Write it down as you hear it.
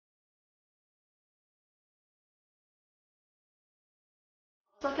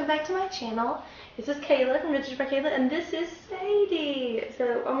Welcome back to my channel. This is Kayla from Vintage by Kayla, and this is Sadie.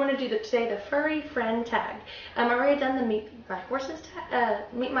 So I'm going to do today the Furry Friend Tag. I've already done the Meet My Horses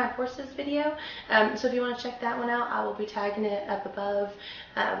video. So if you want to check that one out, I will be tagging it up above.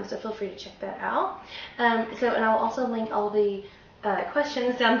 So feel free to check that out. And I'll also link all the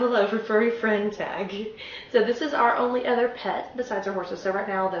questions down below for Furry Friend Tag. So this is our only other pet besides our horses. So right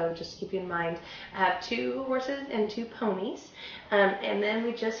now, though, just keep in mind, I have 2 horses and 2 ponies. And then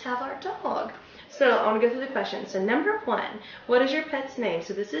we just have our dog. So I want to go through the questions. So number 1, what is your pet's name?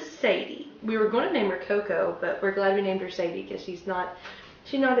 So this is Sadie. We were going to name her Coco, but we're glad we named her Sadie because she's not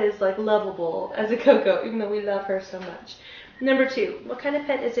as lovable as a Coco, even though we love her so much. Number 2, what kind of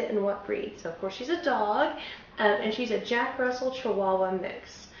pet is it and what breed? So of course she's a dog, and she's a Jack Russell Chihuahua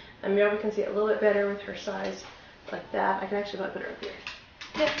mix. You probably can see it a little bit better with her size like that. I can actually put her up here.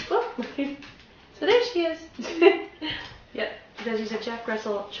 Yeah, whoop. So there she is. Yep, because she's a Jack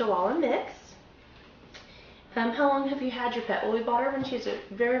Russell Chihuahua mix. How long have you had your pet? Well, we bought her when she was a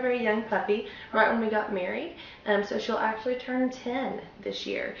very, very young puppy, right when we got married. So she'll actually turn 10 this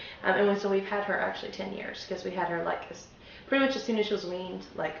year. So we've had her actually 10 years because we had her pretty much as soon as she was weaned,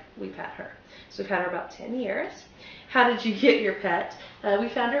 we've had her. So we've had her about 10 years. How did you get your pet? We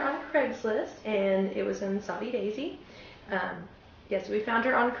found her on Craigslist, and it was in Saudi Daisy. Yes, we found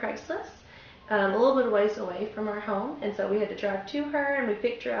her on Craigslist. A little bit of ways away from our home, and so we had to drive to her, and we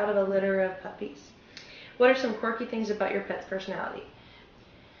picked her out of a litter of puppies. What are some quirky things about your pet's personality?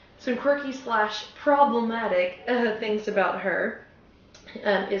 Some quirky / problematic things about her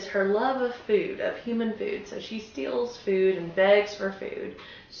is her love of food, of human food. So she steals food and begs for food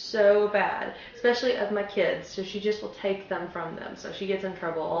so bad, especially of my kids. So she just will take them from them. So she gets in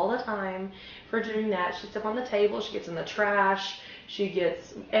trouble all the time for doing that. She gets up on the table, she gets in the trash, she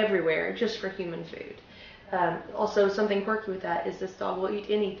gets everywhere just for human food. Also, something quirky with that is this dog will eat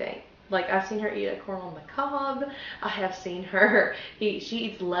anything. I've seen her eat a corn on the cob. I have seen her she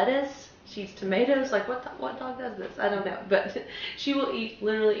eats lettuce. She eats tomatoes. What dog does this? I don't know. But she will eat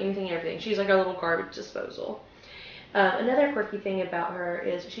literally anything and everything. She's like our little garbage disposal. Another quirky thing about her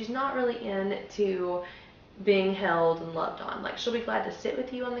is she's not really into being held and loved on. She'll be glad to sit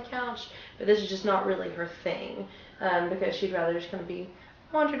with you on the couch, but this is just not really her thing, because she'd rather just kind of be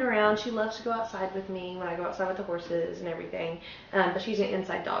wandering around. She loves to go outside with me when I go outside with the horses and everything, but she's an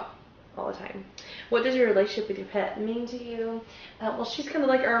inside dog all the time. What does your relationship with your pet mean to you? Well, she's kind of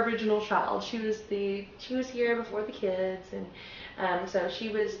like our original child. She was here before the kids, and so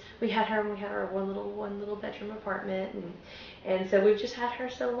we had her when we had our one little bedroom apartment, and so we've just had her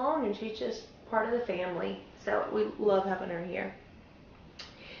so long, and she's just part of the family. So we love having her here.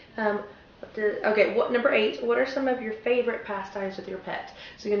 Number 8, what are some of your favorite pastimes with your pet?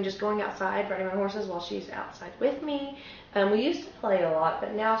 So again, just going outside, riding my horses while she's outside with me. We used to play a lot,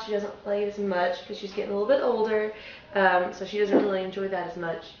 but now she doesn't play as much because she's getting a little bit older, so she doesn't really enjoy that as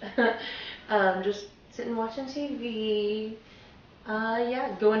much. Just sitting watching TV.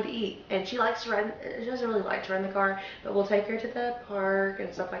 Going to eat. And she likes to ride. She doesn't really like to run the car, but we'll take her to the park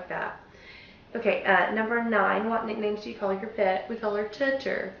and stuff like that. Okay, number 9, what nicknames do you call your pet? We call her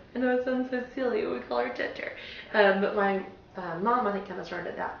Tutter. I know it sounds so silly, but we call her Tutter. But my mom, I think, kind of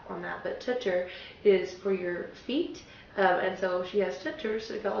started on that. But Tutter is for your feet. And so she has Tutter,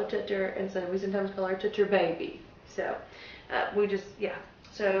 so we call her Tutter. And so we sometimes call her Tutter Baby. So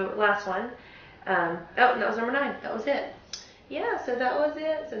So last one. That was number 9. That was it. Yeah, so that was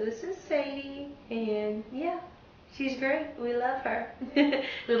it. So this is Sadie. And yeah. She's great. We love her.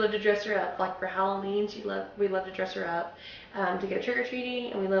 We love to dress her up. For Halloween, we love to dress her up to go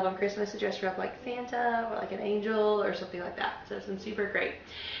trick-or-treating, and we love on Christmas to dress her up like Santa or like an angel or something like that. So it's been super great.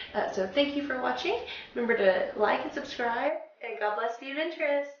 So thank you for watching. Remember to like and subscribe, and God bless you,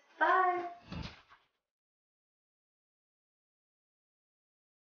 adventurous. Bye.